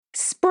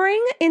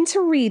spring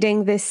into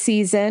reading this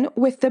season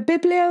with the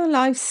Biblio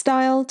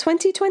Lifestyle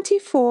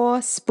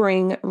 2024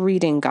 Spring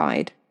Reading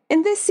Guide.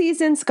 In this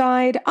season's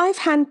guide, I've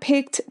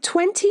handpicked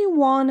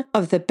 21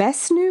 of the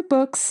best new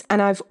books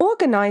and I've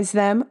organized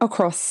them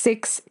across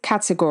 6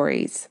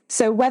 categories.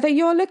 So whether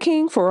you're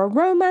looking for a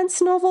romance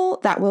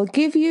novel that will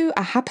give you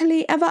a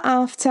happily ever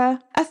after,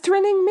 a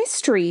thrilling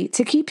mystery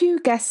to keep you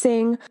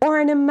guessing, or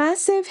an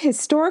immersive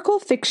historical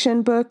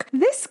fiction book,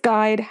 this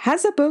guide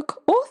has a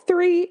book or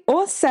 3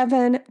 or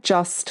 7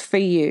 just for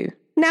you.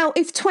 Now,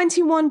 if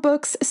 21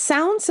 books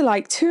sounds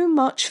like too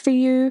much for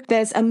you,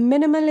 there's a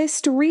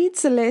minimalist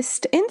reads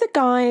list in the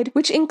guide,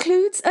 which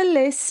includes a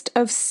list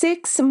of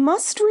 6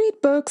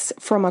 must-read books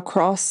from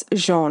across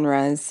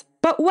genres.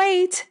 But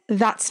wait,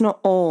 that's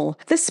not all.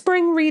 The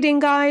Spring Reading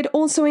Guide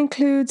also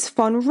includes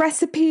fun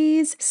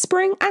recipes,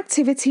 spring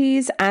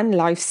activities, and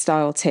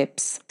lifestyle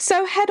tips.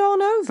 So head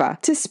on over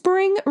to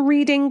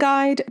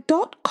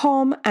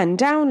springreadingguide.com and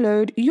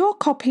download your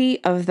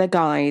copy of the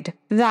guide.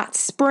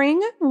 That's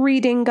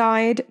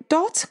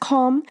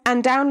springreadingguide.com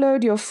and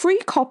download your free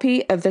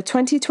copy of the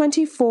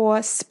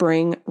 2024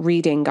 Spring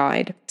Reading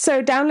Guide.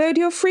 So download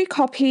your free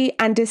copy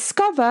and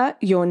discover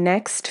your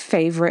next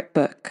favorite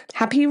book.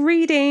 Happy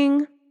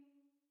reading!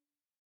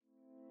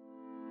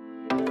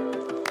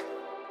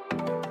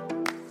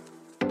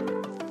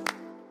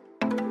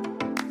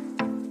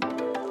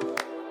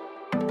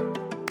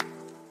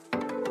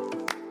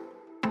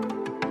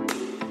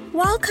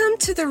 Welcome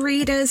to The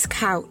Reader's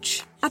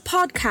Couch, a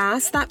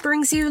podcast that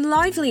brings you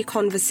lively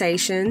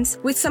conversations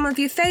with some of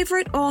your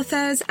favourite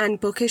authors and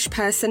bookish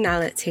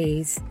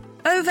personalities.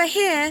 Over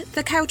here,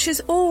 the couch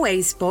is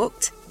always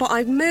booked, but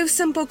I've moved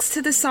some books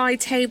to the side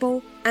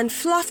table and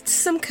fluffed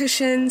some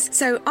cushions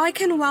so I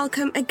can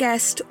welcome a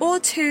guest or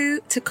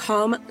two to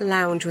come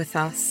lounge with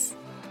us.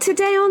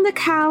 Today on the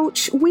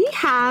couch, we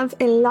have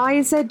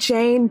Eliza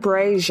Jane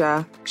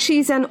Brazier.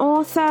 She's an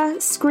author,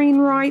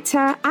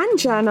 screenwriter, and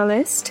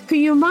journalist who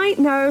you might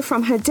know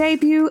from her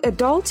debut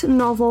adult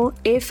novel,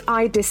 If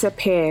I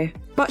Disappear.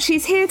 But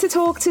she's here to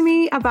talk to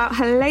me about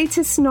her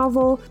latest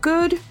novel,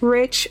 Good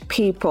Rich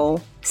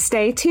People.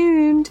 Stay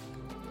tuned.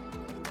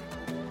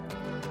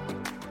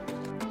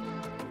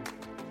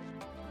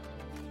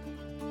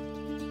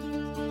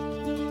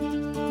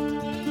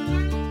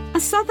 A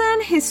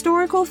Southern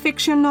historical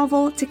fiction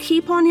novel to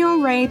keep on your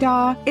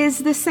radar is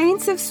The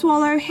Saints of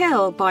Swallow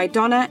Hill by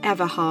Donna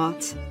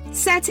Everhart.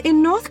 Set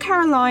in North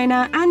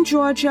Carolina and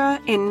Georgia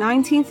in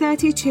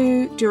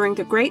 1932 during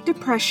the Great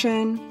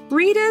Depression,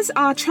 readers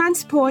are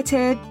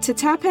transported to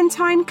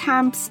turpentine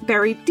camps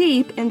buried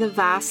deep in the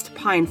vast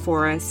pine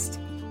forest.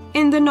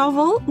 In the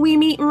novel, we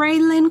meet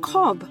Raylyn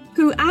Cobb,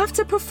 who,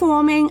 after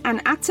performing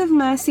an act of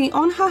mercy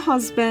on her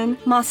husband,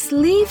 must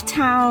leave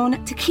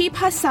town to keep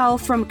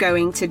herself from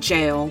going to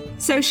jail.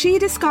 So she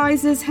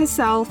disguises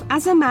herself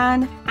as a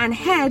man and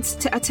heads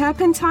to a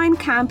turpentine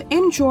camp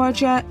in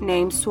Georgia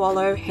named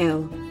Swallow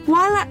Hill.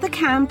 While at the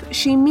camp,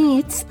 she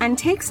meets and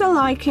takes a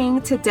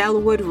liking to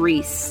Delwood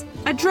Reese,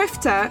 a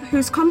drifter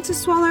who's come to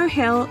Swallow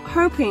Hill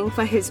hoping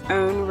for his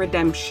own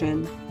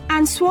redemption.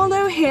 And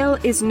Swallow Hill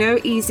is no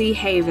easy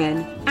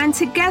haven, and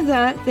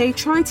together they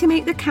try to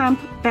make the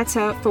camp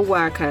better for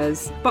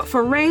workers. But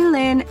for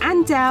Raylyn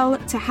and Del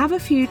to have a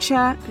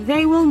future,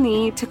 they will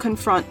need to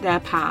confront their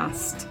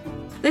past.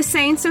 The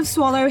Saints of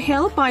Swallow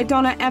Hill by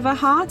Donna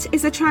Everhart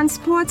is a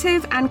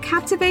transportive and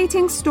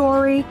captivating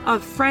story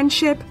of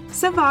friendship,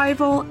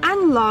 survival,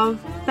 and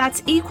love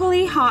that's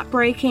equally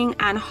heartbreaking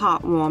and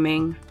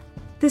heartwarming.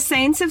 The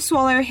Saints of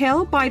Swallow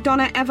Hill by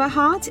Donna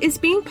Everhart is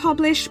being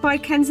published by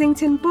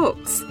Kensington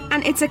Books,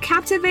 and it's a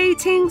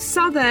captivating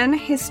Southern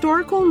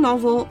historical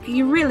novel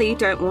you really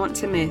don't want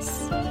to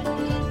miss.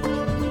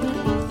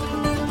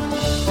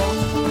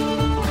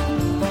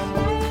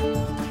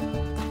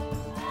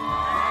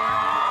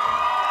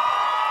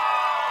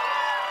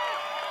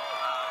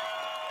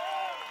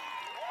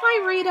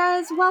 Hi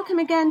readers, welcome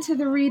again to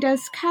The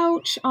Reader's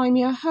Couch. I'm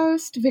your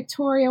host,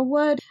 Victoria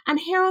Wood, and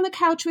here on the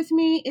couch with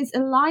me is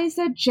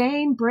Eliza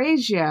Jane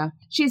Brazier.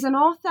 She's an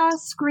author,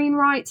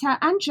 screenwriter,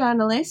 and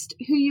journalist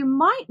who you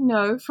might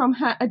know from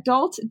her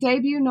adult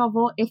debut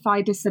novel, If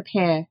I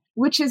Disappear,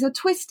 which is a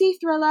twisty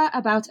thriller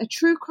about a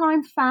true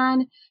crime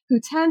fan who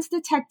turns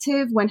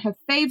detective when her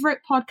favorite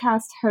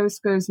podcast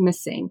host goes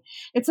missing.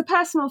 It's a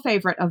personal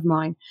favorite of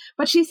mine,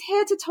 but she's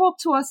here to talk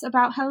to us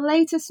about her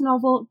latest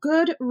novel,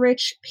 Good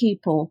Rich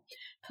People.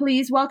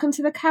 Please welcome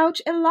to the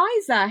couch,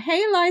 Eliza.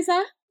 Hey,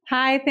 Eliza.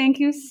 Hi, thank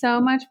you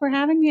so much for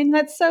having me. And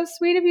that's so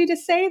sweet of you to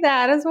say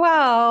that as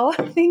well.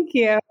 Thank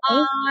you.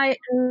 I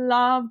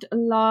loved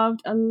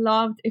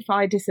If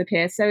I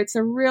Disappear. So it's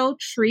a real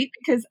treat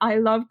because I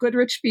love Good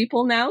Rich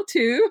People now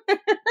too.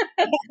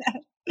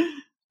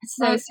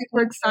 So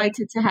super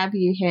excited to have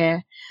you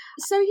here.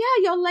 So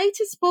yeah, your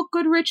latest book,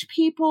 Good Rich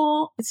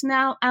People, it's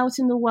now out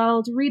in the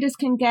world. Readers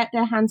can get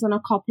their hands on a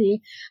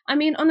copy. I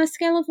mean, on a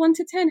scale of 1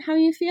 to 10, how are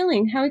you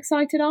feeling? How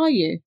excited are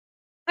you?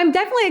 I'm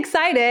definitely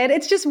excited.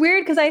 It's just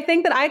weird because I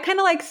think that I kind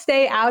of like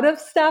stay out of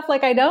stuff.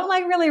 Like I don't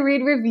like really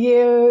read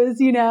reviews,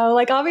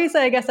 like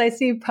obviously I guess I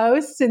see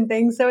posts and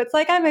things. So it's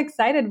like I'm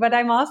excited, but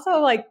I'm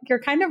also like,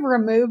 you're kind of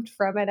removed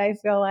from it. I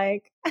feel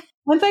like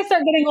once I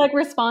start getting like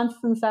responses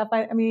and stuff,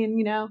 I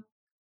mean,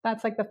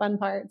 that's like the fun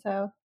part.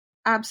 So.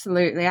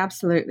 Absolutely,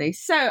 absolutely.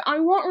 So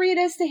I want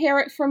readers to hear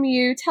it from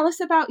you. Tell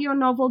us about your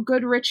novel,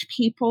 Good Rich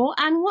People,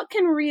 and what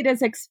can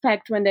readers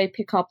expect when they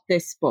pick up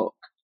this book?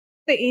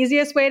 The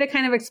easiest way to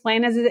kind of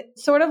explain is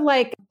it's sort of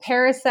like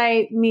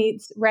Parasite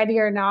meets Ready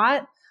or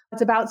Not.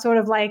 It's about sort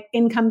of like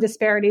income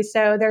disparity.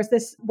 So there's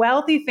this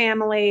wealthy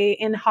family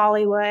in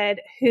Hollywood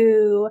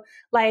who,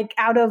 like,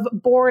 out of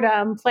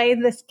boredom, play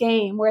this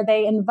game where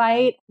they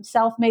invite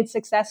self-made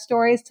success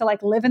stories to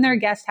like live in their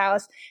guest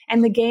house.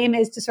 And the game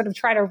is to sort of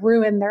try to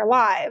ruin their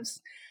lives.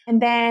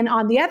 And then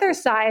on the other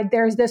side,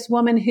 there's this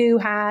woman who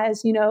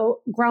has,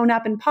 grown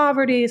up in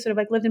poverty, sort of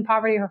like lived in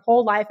poverty her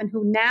whole life, and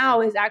who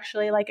now is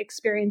actually like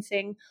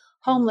experiencing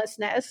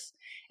homelessness.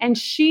 And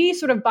she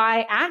sort of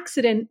by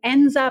accident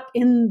ends up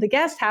in the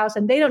guest house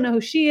and they don't know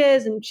who she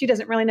is and she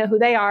doesn't really know who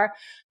they are.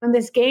 And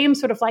this game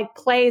sort of like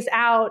plays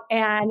out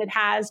and it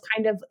has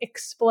kind of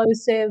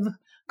explosive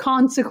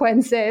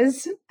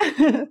consequences.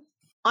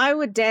 I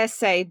would dare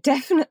say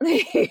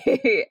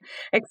definitely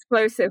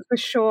explosive for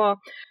sure.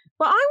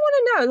 But I want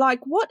to know, like,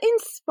 what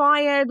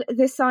inspired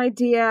this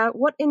idea?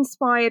 What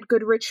inspired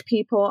Good Rich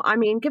People? I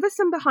mean, give us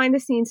some behind the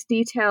scenes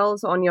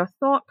details on your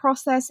thought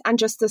process and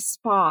just a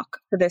spark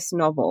for this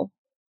novel.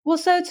 Well,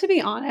 so to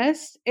be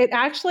honest, it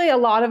actually, a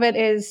lot of it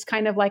is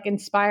kind of like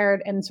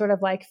inspired and sort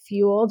of like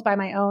fueled by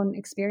my own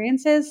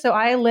experiences. So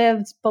I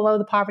lived below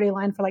the poverty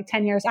line for like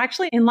 10 years,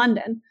 actually in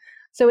London.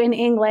 So in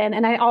England,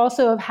 and I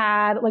also have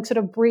had like sort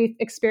of brief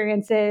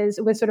experiences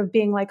with sort of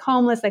being like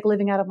homeless, like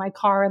living out of my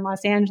car in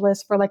Los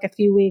Angeles for like a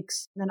few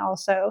weeks, and then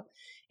also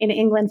in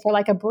England for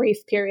like a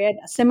brief period,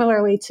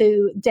 similarly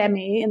to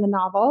Demi in the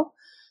novel.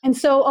 And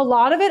so a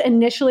lot of it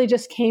initially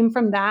just came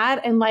from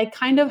that and like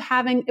kind of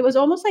having, it was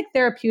almost like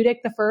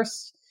therapeutic the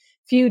first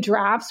few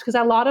drafts because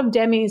a lot of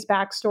Demi's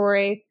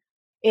backstory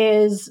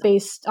is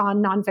based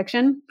on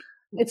nonfiction.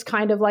 It's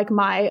kind of like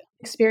my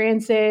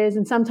experiences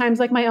and sometimes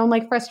like my own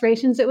like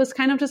frustrations. It was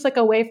kind of just like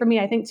a way for me,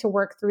 I think, to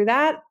work through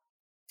that.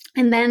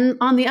 And then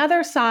on the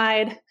other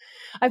side,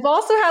 I've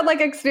also had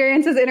like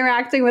experiences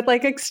interacting with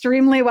like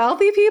extremely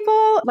wealthy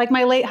people. Like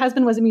my late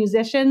husband was a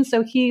musician,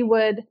 so he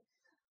would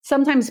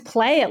sometimes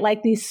play at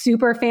like these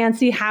super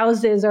fancy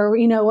houses or,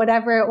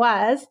 whatever it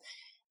was.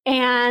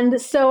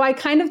 And so I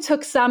kind of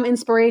took some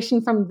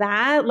inspiration from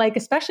that, like,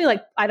 especially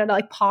like, I don't know,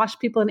 like posh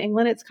people in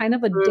England, it's kind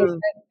of a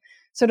different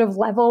sort of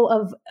level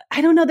of,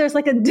 I don't know, there's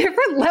like a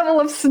different level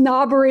of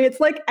snobbery.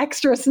 It's like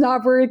extra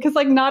snobbery because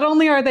like not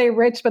only are they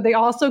rich, but they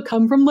also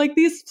come from like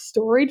these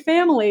storied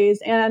families.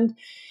 And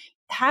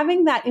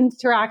having that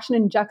interaction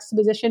and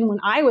juxtaposition when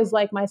I was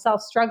like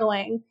myself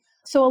struggling.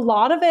 So a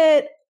lot of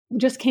it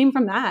just came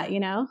from that,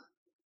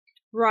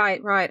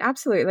 Right.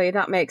 Absolutely.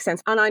 That makes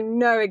sense. And I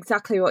know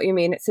exactly what you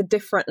mean. It's a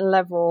different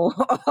level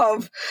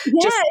of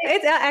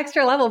it's an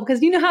extra level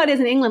because you know how it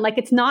is in England. Like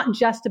it's not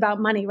just about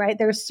money, right?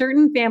 There's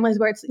certain families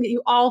where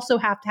you also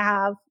have to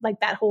have like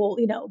that whole,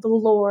 the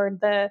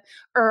lord, the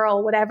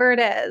earl, whatever it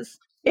is.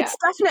 It's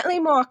definitely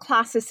more a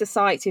classist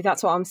society.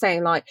 That's what I'm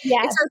saying. Like,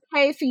 It's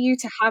okay for you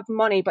to have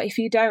money, but if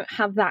you don't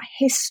have that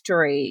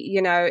history,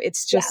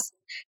 it's just,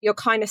 you're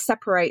kind of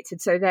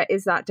separated. So there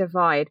is that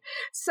divide.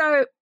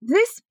 So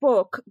this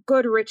book,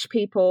 Good Rich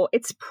People,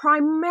 it's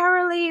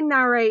primarily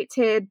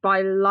narrated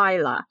by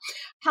Lila.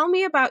 Tell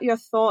me about your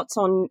thoughts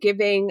on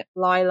giving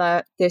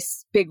Lila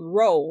this big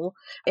role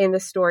in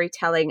the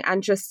storytelling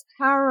and just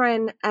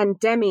Karen and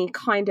Demi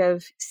kind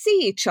of see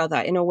each other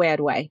in a weird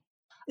way.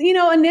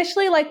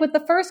 Initially, like with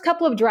the first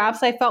couple of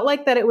drafts, I felt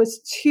like that it was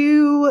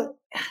too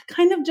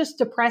kind of just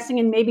depressing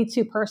and maybe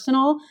too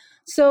personal.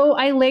 So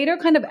I later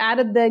kind of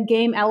added the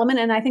game element.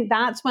 And I think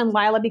that's when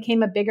Lila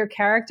became a bigger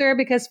character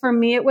because for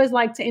me, it was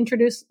like to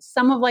introduce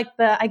some of like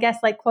the, I guess,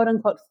 like quote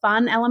unquote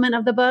fun element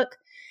of the book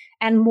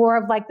and more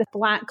of like the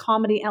black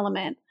comedy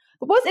element.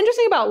 But what's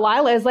interesting about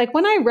Lila is like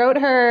when I wrote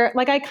her,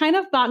 like I kind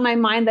of thought in my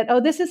mind that, oh,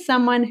 this is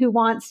someone who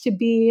wants to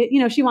be,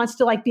 she wants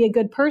to like be a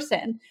good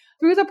person.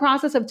 Through the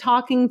process of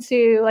talking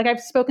to, like I've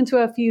spoken to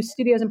a few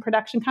studios and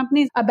production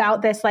companies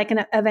about this, like,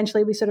 and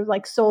eventually we sort of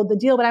like sold the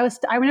deal. But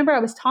I remember I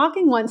was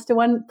talking once to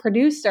one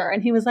producer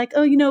and he was like,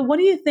 oh, what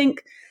do you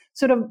think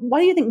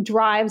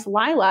drives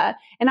Lila?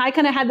 And I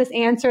kind of had this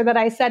answer that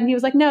I said, and he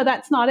was like, no,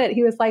 that's not it.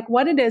 He was like,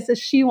 what it is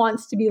she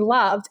wants to be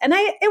loved. And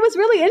it was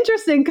really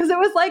interesting because it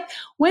was like,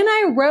 when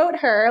I wrote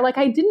her, like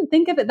I didn't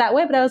think of it that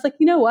way, but I was like,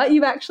 you know what?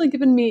 You've actually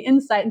given me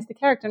insight into the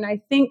character. And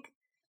I think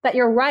that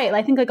you're right.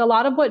 I think like a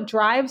lot of what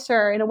drives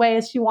her in a way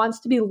is she wants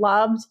to be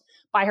loved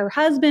by her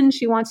husband.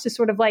 She wants to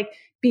sort of like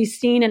be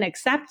seen and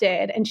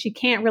accepted. And she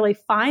can't really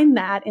find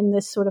that in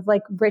this sort of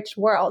like rich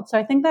world. So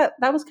I think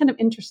that was kind of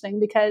interesting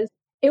because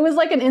it was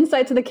like an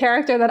insight to the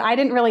character that I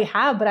didn't really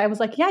have, but I was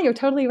like, yeah, you're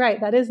totally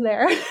right. That is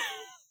there.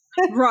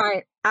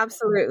 Right.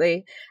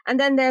 Absolutely. And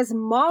then there's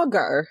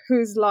Margot,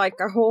 who's like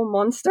a whole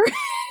monster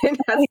in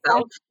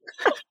herself.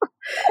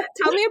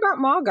 Tell me about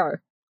Margot.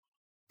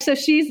 So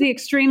she's the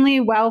extremely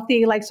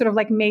wealthy, like sort of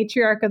like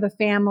matriarch of the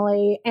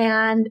family.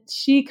 And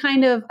she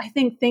kind of, I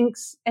think,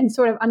 thinks and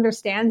sort of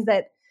understands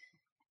that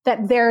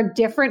they're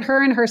different.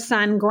 Her and her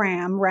son,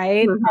 Graham,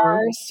 right,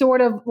 are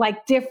sort of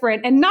like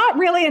different and not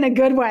really in a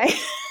good way.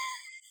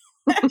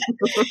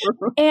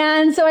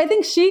 And so I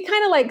think she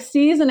kind of like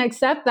sees and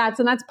accepts that.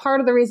 And that's part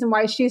of the reason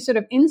why she sort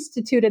of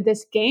instituted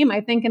this game,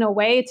 I think, in a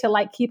way to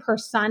like keep her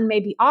son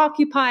maybe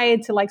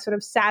occupied, to like sort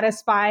of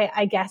satisfy,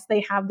 I guess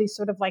they have these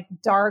sort of like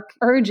dark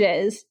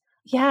urges.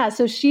 Yeah.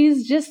 So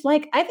she's just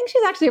like, I think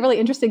she's actually a really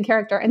interesting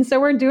character. And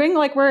so I'm going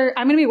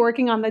to be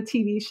working on the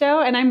TV show,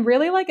 and I'm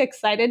really like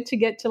excited to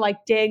get to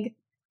like dig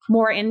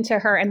more into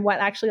her and what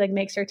actually like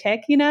makes her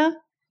tick, you know?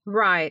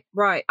 Right.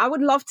 I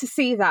would love to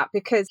see that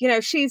because,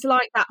 she's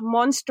like that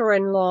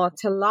monster-in-law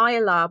to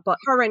Lila, but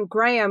her and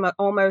Graham are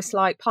almost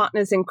like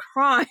partners in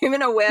crime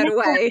in a weird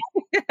way.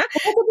 The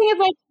thing is,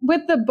 like,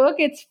 with the book,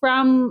 it's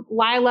from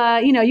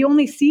Lila, you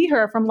only see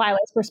her from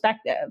Lila's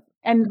perspective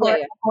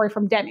or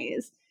from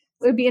Demi's.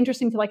 It would be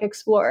interesting to like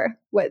explore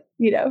what,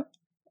 I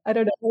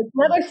don't know,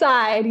 the other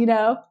side,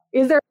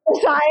 is there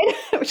a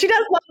side? She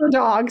does love her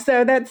dog.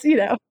 So that's, she's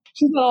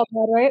not all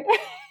bad, right?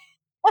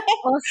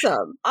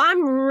 Awesome.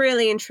 I'm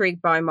really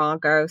intrigued by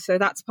Margot. So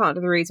that's part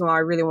of the reason why I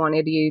really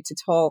wanted you to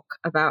talk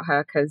about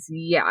her because,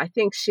 I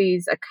think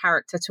she's a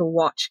character to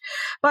watch.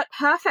 But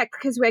perfect,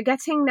 because we're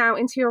getting now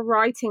into your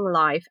writing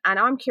life. And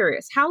I'm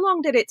curious, how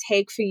long did it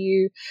take for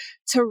you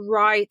to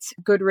write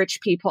Good Rich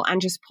People and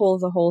just pull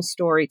the whole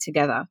story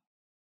together?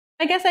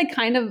 I guess I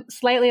kind of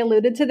slightly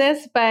alluded to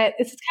this, but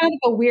it's kind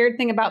of a weird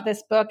thing about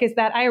this book is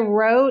that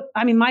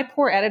my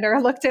poor editor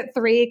looked at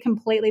 3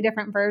 completely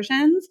different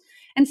versions.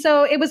 And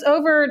so it was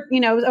over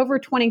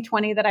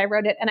 2020 that I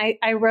wrote it. And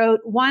I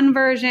wrote one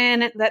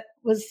version that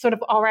was sort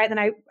of all right.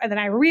 And then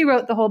I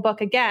rewrote the whole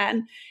book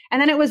again.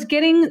 And then it was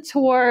getting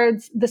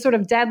towards the sort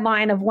of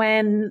deadline of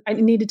when I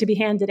needed to be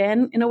handed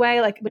in a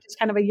way, like, which is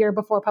kind of a year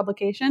before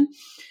publication.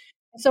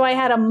 So I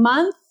had a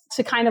month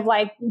to kind of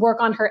like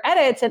work on her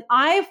edits. And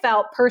I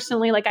felt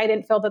personally like I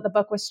didn't feel that the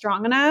book was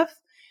strong enough.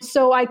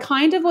 So I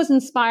kind of was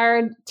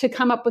inspired to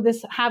come up with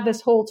have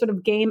this whole sort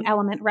of game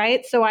element,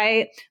 right? So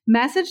I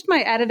messaged my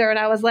editor and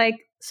I was like,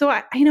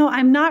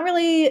 I'm not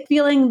really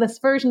feeling this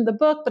version of the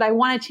book, but I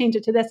want to change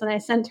it to this. And I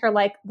sent her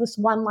like this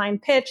 1-line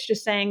pitch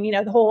just saying,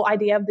 the whole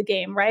idea of the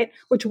game, right?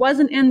 Which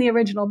wasn't in the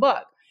original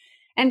book.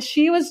 And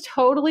she was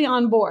totally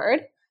on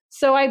board.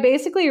 So I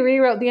basically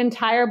rewrote the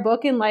entire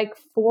book in like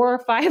 4 or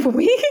 5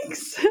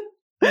 weeks.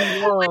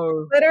 Like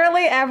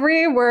literally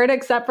every word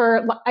except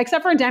for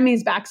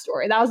Demi's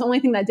backstory. That was the only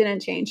thing that didn't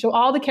change. So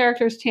all the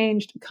characters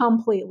changed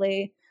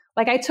completely.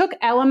 Like I took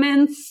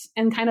elements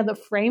and kind of the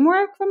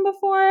framework from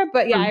before,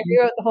 but I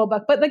rewrote the whole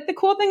book. But like the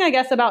cool thing, I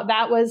guess, about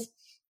that was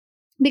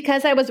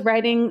because I was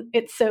writing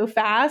it so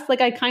fast,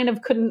 like I kind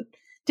of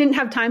didn't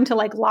have time to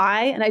like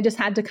lie. And I just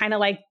had to kind of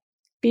like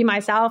be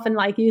myself and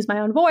like use my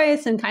own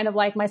voice and kind of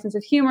like my sense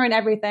of humor and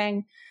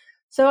everything.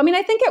 So, I mean,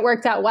 I think it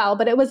worked out well,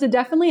 but it was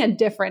definitely a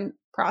different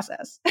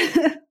process.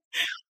 I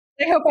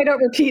hope I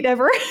don't repeat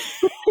ever.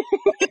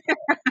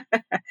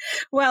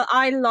 Well,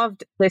 I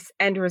loved this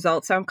end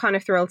result, so I'm kind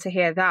of thrilled to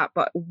hear that.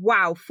 But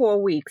wow,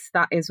 4 weeks,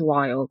 that is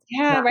wild.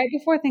 Yeah, right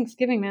before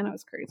Thanksgiving, man, it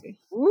was crazy.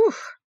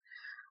 Oof.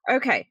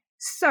 Okay,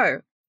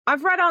 so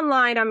I've read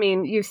online, I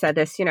mean, you said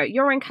this,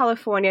 you're in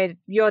California,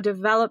 you're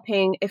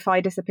developing If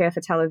I Disappear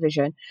for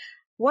television.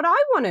 What I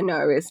want to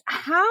know is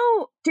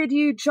how did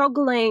you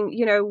juggling,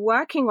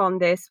 working on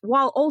this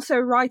while also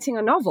writing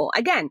a novel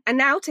again? And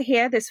now to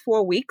hear this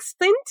 4 weeks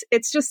stint,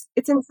 it's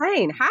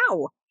insane.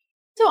 How?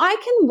 So I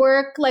can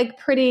work like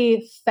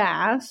pretty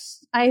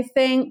fast, I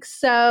think.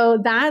 So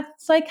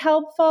that's like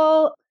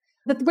helpful.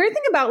 The weird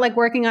thing about like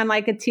working on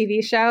like a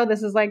TV show,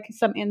 this is like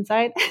some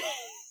insight.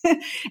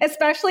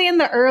 Especially in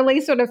the early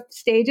sort of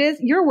stages,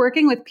 you're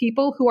working with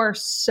people who are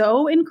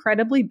so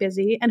incredibly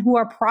busy and who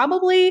are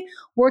probably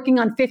working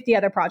on 50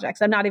 other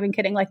projects. I'm not even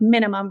kidding, like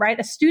minimum, right?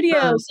 A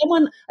studio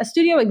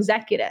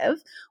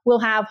executive will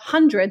have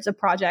hundreds of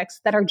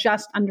projects that are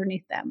just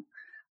underneath them,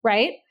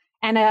 right?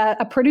 And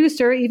a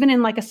producer, even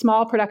in like a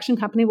small production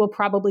company, will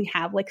probably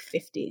have like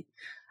 50.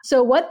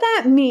 So what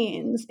that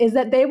means is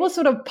that they will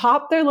sort of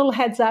pop their little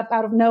heads up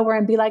out of nowhere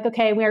and be like,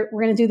 okay, we're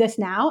going to do this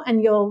now.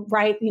 And you'll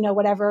write,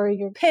 whatever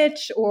your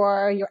pitch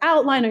or your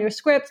outline or your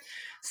script,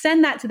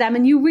 send that to them.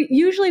 And you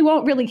usually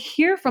won't really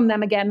hear from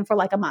them again for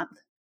like a month.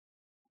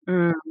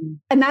 And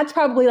that's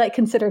probably like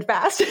considered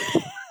fast.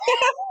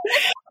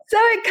 So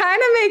it kind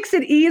of makes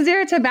it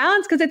easier to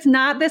balance because it's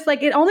not this,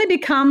 like, it only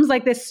becomes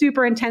like this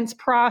super intense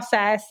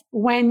process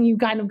when you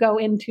kind of go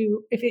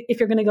into, if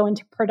you're going to go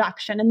into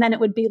production. And then it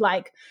would be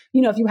like,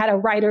 if you had a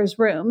writer's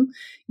room,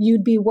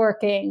 you'd be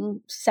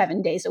working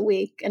 7 days a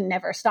week and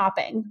never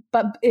stopping.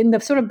 But in the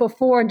sort of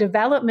before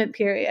development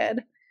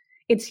period,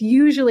 it's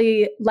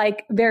usually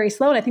like very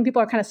slow. And I think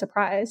people are kind of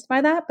surprised by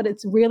that, but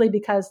it's really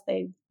because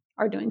they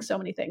are doing so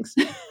many things.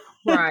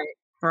 Right.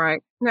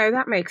 Right. No,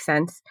 that makes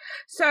sense.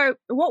 So,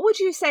 what would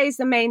you say is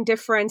the main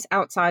difference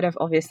outside of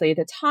obviously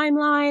the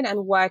timeline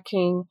and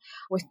working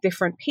with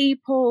different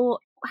people?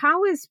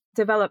 How is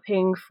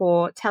developing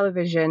for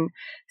television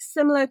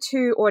similar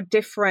to or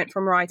different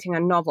from writing a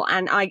novel?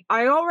 And I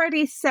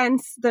already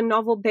sense the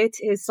novel bit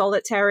is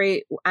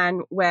solitary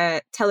and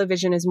where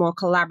television is more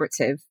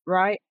collaborative,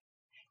 right?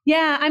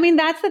 Yeah, I mean,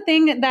 that's the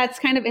thing that's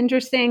kind of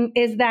interesting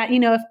is that,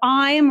 if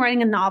I am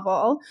writing a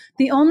novel,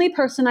 the only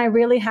person I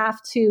really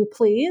have to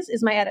please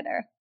is my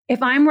editor.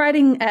 If I'm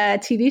writing a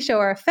TV show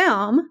or a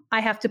film, I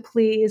have to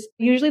please,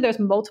 usually there's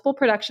multiple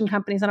production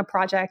companies on a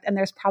project, and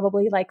there's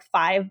probably like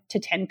 5 to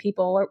 10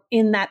 people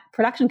in that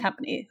production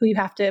company who you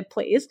have to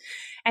please.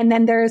 And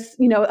then there's,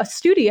 a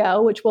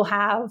studio, which will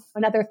have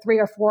another 3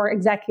 or 4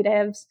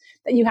 executives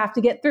that you have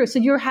to get through. So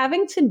you're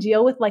having to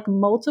deal with like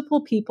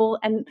multiple people.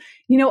 And,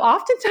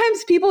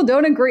 oftentimes people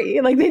don't agree.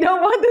 Like they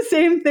don't want the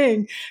same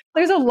thing.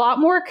 There's a lot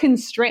more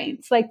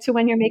constraints like to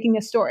when you're making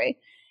a story.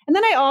 And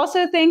then I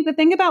also think the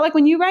thing about like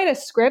when you write a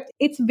script,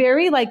 it's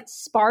very like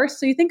sparse.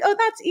 So you think, oh,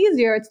 that's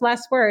easier. It's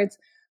less words.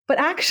 But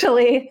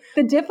actually,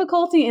 the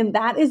difficulty in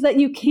that is that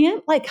you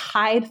can't like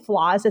hide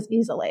flaws as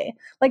easily.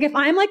 Like if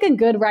I'm like a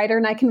good writer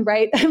and I can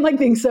write, I'm like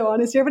being so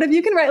honest here, but if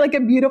you can write like a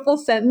beautiful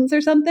sentence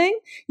or something,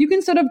 you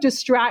can sort of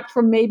distract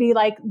from maybe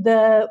like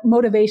the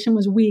motivation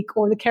was weak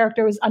or the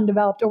character was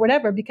undeveloped or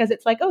whatever, because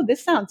it's like, oh,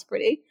 this sounds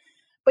pretty.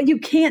 But you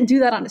can't do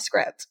that on a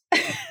script.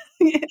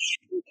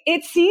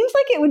 It seems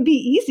like it would be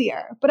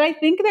easier, but I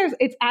think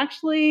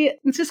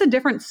it's just a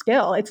different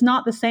skill. It's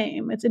not the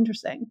same. It's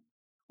interesting.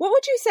 What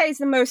would you say is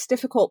the most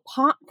difficult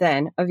part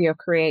then of your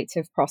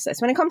creative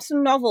process? When it comes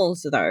to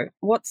novels, though,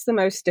 what's the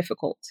most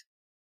difficult?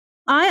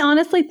 I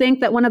honestly think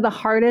that one of the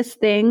hardest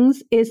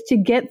things is to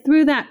get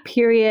through that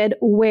period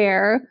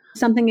where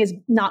something is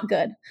not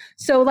good.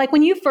 So like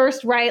when you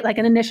first write like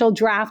an initial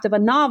draft of a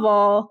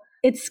novel,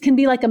 it can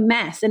be like a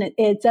mess and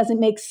it doesn't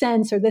make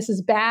sense or this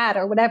is bad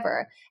or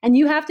whatever. And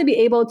you have to be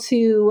able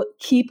to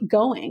keep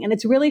going. And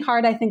it's really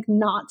hard, I think,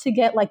 not to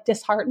get like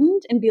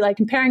disheartened and be like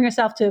comparing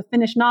yourself to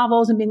finished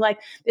novels and being like,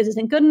 this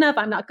isn't good enough.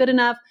 I'm not good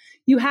enough.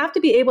 You have to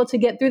be able to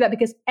get through that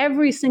because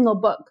every single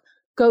book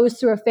goes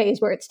through a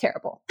phase where it's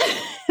terrible,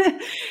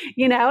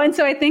 And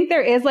so I think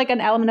there is like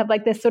an element of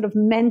like this sort of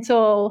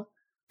mental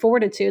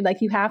fortitude. Like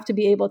you have to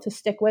be able to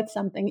stick with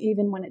something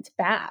even when it's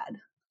bad.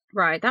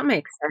 Right. That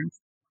makes sense.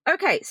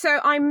 Okay,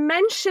 so I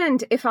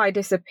mentioned If I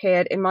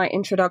Disappeared in my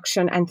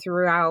introduction and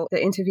throughout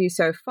the interview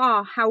so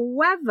far.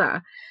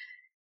 However,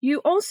 you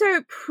also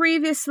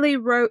previously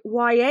wrote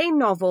YA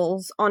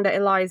novels under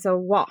Eliza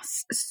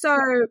Wass. So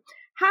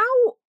how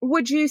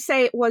would you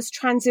say it was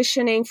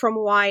transitioning from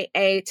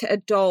YA to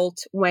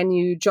adult when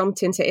you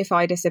jumped into If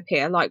I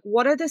Disappear? Like,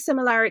 what are the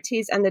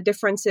similarities and the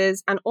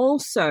differences? And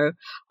also,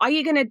 are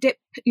you going to dip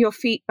your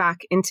feet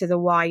back into the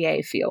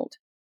YA field?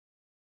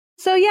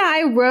 So yeah,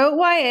 I wrote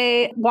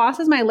YA. Wass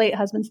is my late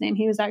husband's name.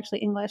 He was actually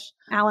English,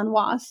 Alan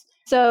Wass.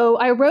 So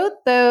I wrote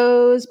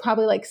those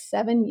probably like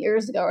 7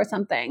 years ago or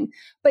something.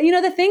 But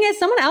the thing is,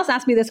 someone else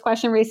asked me this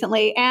question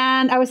recently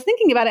and I was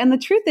thinking about it. And the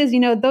truth is,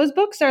 those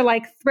books are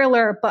like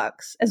thriller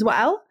books as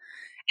well.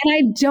 And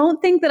I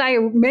don't think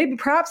that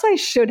perhaps I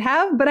should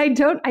have, but I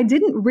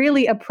didn't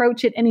really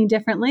approach it any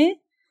differently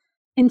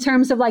in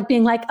terms of like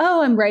being like,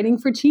 oh, I'm writing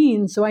for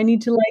teens. So I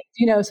need to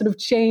like, sort of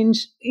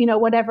change,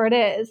 whatever it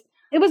is.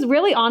 It was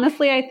really,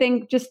 honestly, I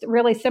think just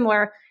really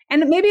similar.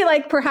 And maybe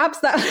like perhaps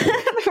that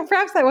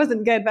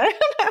wasn't good, but I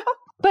don't know.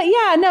 But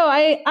yeah, no,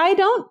 I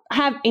don't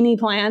have any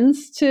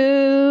plans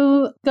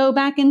to go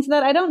back into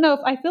that. I don't know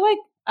if I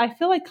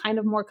feel like kind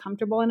of more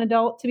comfortable in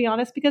adult, to be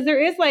honest, because there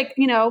is like,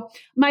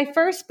 my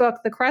first book,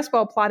 The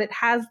Cresswell Plot, it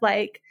has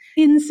like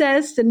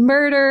incest and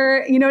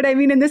murder, you know what I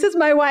mean? And this is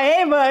my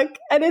YA book.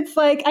 And it's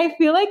like, I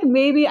feel like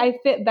maybe I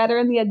fit better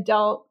in the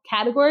adult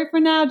category for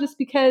now, just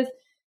because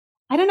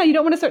I don't know, you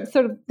don't want to start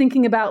sort of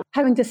thinking about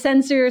having to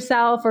censor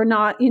yourself or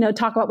not,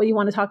 talk about what you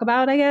want to talk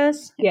about, I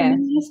guess. Yeah.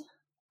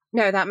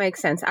 No, that makes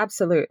sense.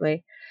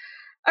 Absolutely.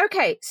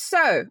 Okay.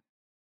 So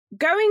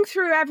going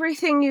through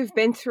everything you've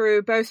been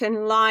through, both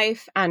in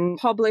life and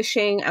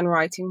publishing and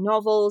writing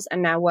novels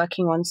and now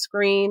working on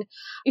screen,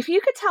 if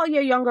you could tell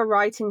your younger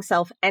writing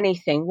self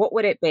anything, what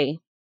would it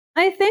be?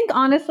 I think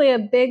honestly, a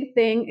big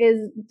thing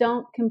is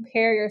don't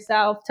compare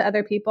yourself to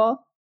other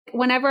people.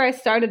 Whenever I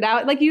started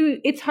out,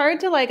 it's hard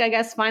to I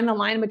guess find the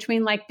line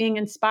between like being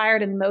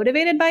inspired and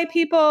motivated by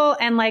people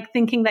and like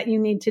thinking that you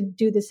need to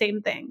do the same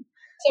thing.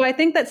 So I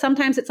think that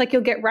sometimes it's like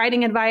you'll get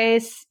writing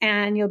advice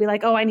and you'll be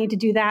like, oh, I need to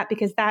do that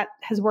because that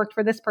has worked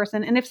for this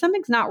person. And if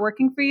something's not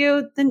working for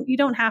you, then you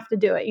don't have to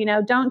do it.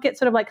 Don't get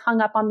sort of like hung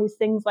up on these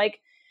things like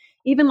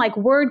even like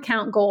word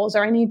count goals,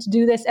 or I need to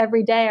do this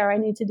every day, or I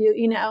need to do,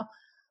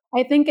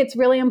 I think it's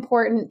really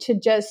important to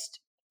just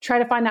try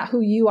to find out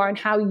who you are and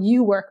how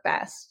you work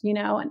best,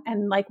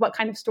 and like what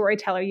kind of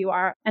storyteller you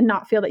are, and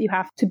not feel that you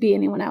have to be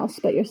anyone else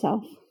but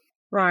yourself.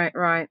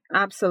 Right.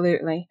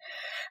 Absolutely.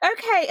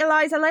 Okay,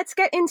 Eliza, let's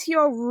get into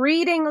your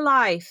reading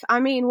life. I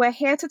mean, we're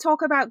here to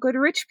talk about good,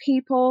 rich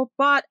people,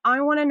 but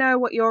I want to know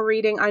what you're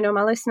reading. I know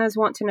my listeners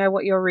want to know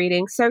what you're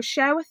reading. So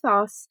share with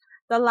us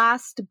the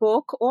last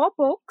book or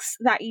books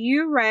that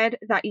you read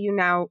that you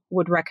now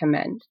would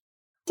recommend?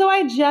 So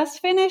I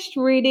just finished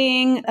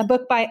reading a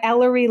book by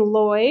Ellery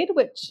Lloyd,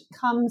 which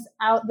comes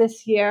out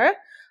this year.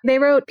 They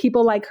wrote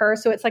People Like Her.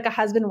 So it's like a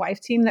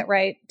husband-wife team that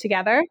write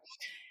together.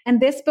 And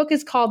this book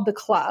is called The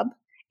Club.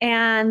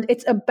 And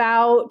it's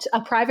about a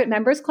private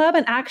members club.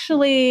 And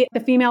actually, the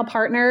female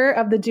partner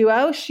of the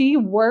duo, she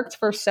worked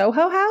for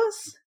Soho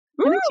House.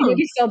 I think she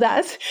maybe still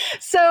does.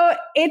 So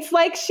it's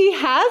like she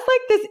has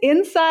like this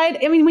inside.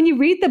 I mean, when you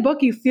read the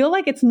book, you feel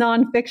like it's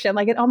nonfiction.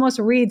 Like it almost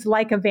reads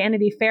like a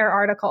Vanity Fair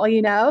article,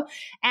 you know?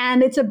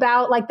 And it's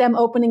about like them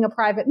opening a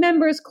private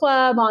members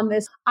club on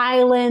this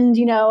island,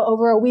 you know,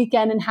 over a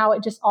weekend and how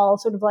it just all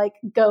sort of like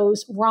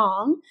goes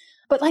wrong.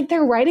 But like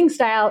their writing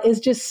style is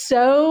just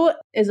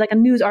is like a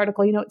news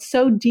article, you know, it's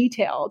so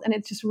detailed and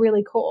it's just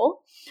really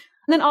cool.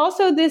 And then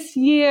also this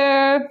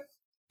year,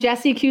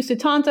 Jessie Q.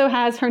 Sutanto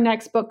has her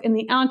next book in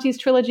the Aunties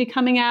trilogy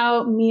coming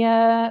out.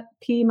 Mia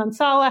P.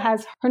 Mansala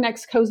has her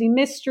next cozy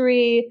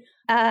mystery.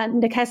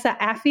 Nekesa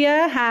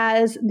Afia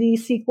has the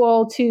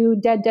sequel to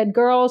Dead Dead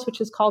Girls,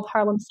 which is called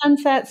Harlem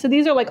Sunset. So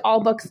these are like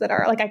all books that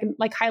are like I can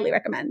like highly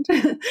recommend.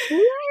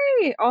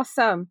 Yay,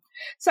 awesome.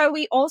 So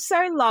we also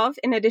love,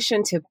 in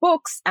addition to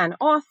books and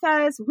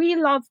authors, we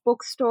love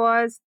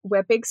bookstores.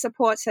 We're big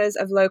supporters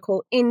of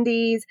local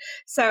indies.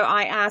 So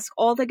I ask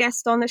all the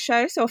guests on the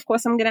show. So of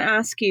course, I'm going to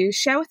ask you,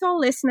 share with our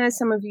listeners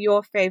some of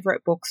your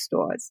favorite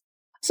bookstores.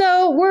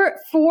 So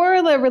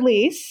for the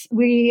release,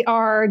 we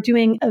are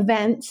doing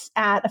events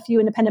at a few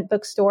independent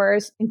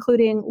bookstores,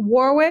 including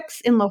Warwick's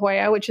in La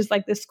Jolla, which is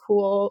like this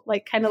cool,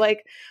 like kind of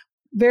like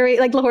very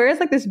like La Jolla is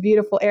like this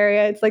beautiful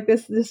area. It's like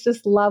this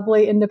just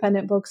lovely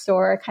independent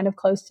bookstore kind of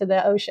close to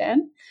the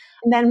ocean.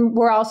 And then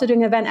we're also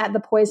doing an event at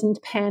the Poisoned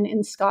Pen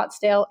in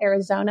Scottsdale,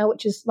 Arizona,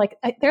 which is like,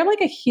 they're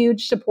like a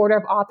huge supporter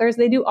of authors.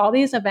 They do all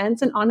these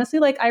events. And honestly,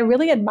 like I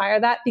really admire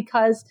that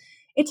because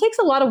it takes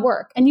a lot of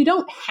work and you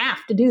don't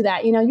have to do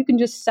that. You know, you can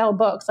just sell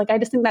books. Like, I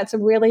just think that's a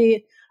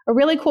really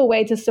cool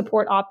way to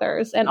support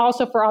authors and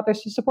also for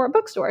authors to support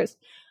bookstores.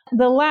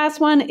 The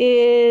last one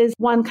is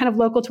one kind of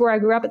local to where I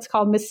grew up. It's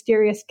called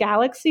Mysterious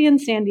Galaxy in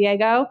San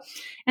Diego.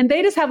 And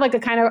they just have like a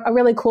kind of a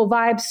really cool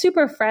vibe,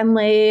 super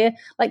friendly,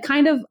 like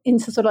kind of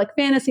into sort of like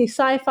fantasy,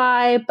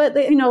 sci-fi, but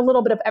they, you know, a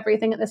little bit of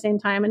everything at the same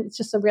time. And it's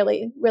just a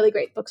really, really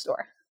great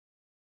bookstore.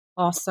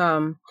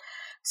 Awesome.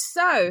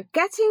 So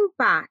getting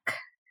back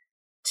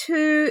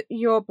to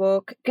your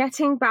book,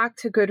 Getting Back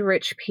to Good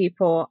Rich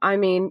People. I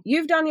mean,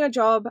 you've done your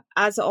job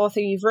as an author.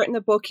 You've written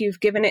the book. You've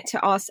given it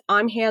to us.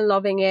 I'm here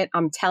loving it.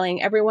 I'm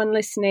telling everyone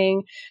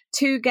listening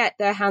to get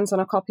their hands on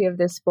a copy of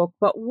this book.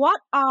 But what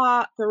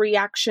are the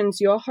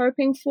reactions you're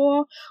hoping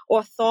for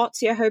or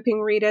thoughts you're hoping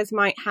readers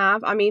might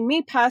have? I mean,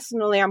 me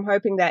personally, I'm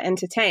hoping they're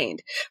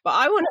entertained. But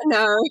I want to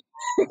know.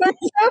 That's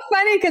so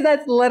funny because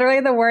that's literally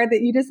the word that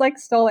you just like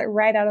stole it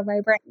right out of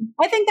my brain.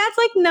 I think that's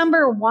like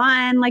number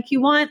one. Like you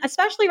want,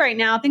 especially right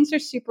now, things are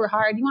super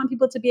hard. You want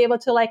people to be able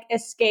to like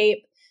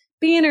escape,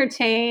 be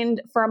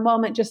entertained for a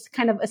moment, just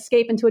kind of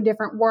escape into a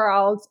different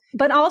world.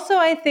 But also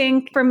I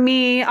think for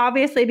me,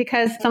 obviously,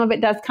 because some of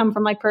it does come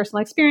from like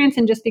personal experience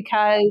and just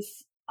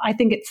because I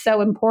think it's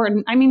so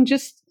important. I mean,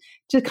 just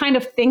to kind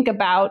of think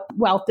about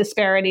wealth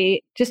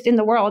disparity just in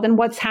the world and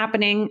what's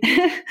happening.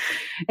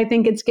 I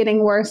think it's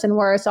getting worse and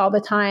worse all the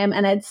time.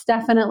 And it's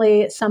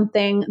definitely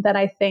something that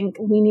I think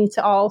we need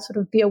to all sort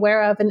of be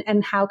aware of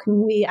and how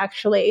can we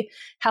actually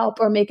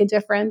help or make a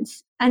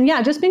difference. And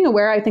yeah, just being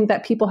aware, I think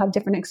that people have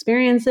different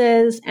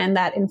experiences and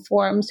that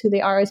informs who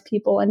they are as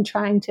people and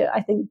trying to,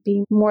 I think,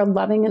 be more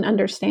loving and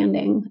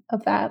understanding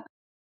of that.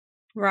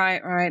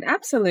 Right.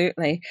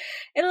 Absolutely.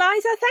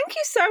 Eliza, thank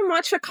you so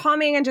much for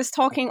coming and just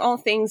talking all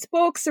things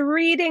books,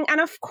 reading,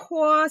 and of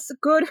course,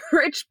 good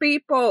rich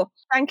people.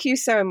 Thank you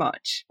so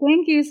much.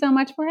 Thank you so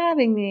much for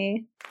having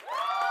me.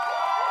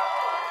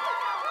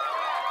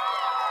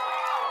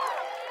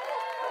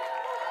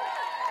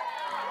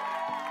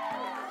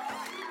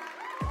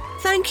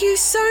 Thank you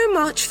so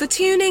much for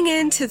tuning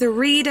in to The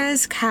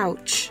Reader's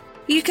Couch.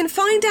 You can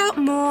find out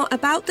more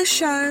about the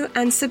show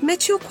and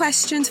submit your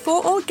questions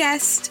for our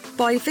guest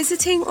by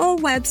visiting our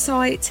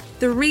website,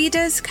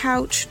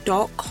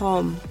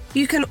 thereaderscouch.com.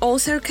 You can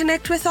also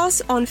connect with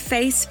us on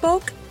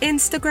Facebook,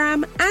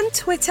 Instagram, and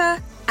Twitter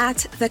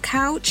at The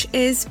Couch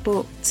Is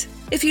Booked.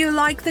 If you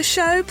like the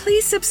show,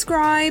 please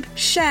subscribe,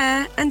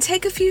 share, and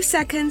take a few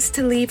seconds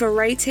to leave a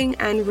rating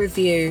and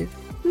review.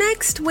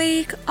 Next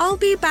week, I'll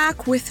be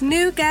back with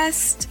new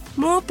guests,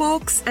 more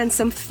books, and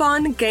some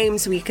fun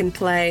games we can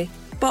play.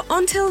 But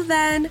until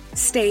then,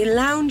 stay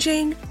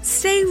lounging,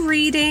 stay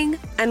reading,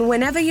 and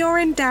whenever you're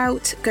in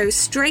doubt, go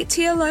straight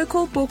to your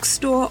local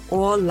bookstore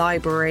or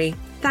library.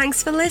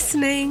 Thanks for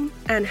listening,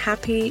 and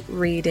happy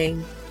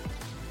reading.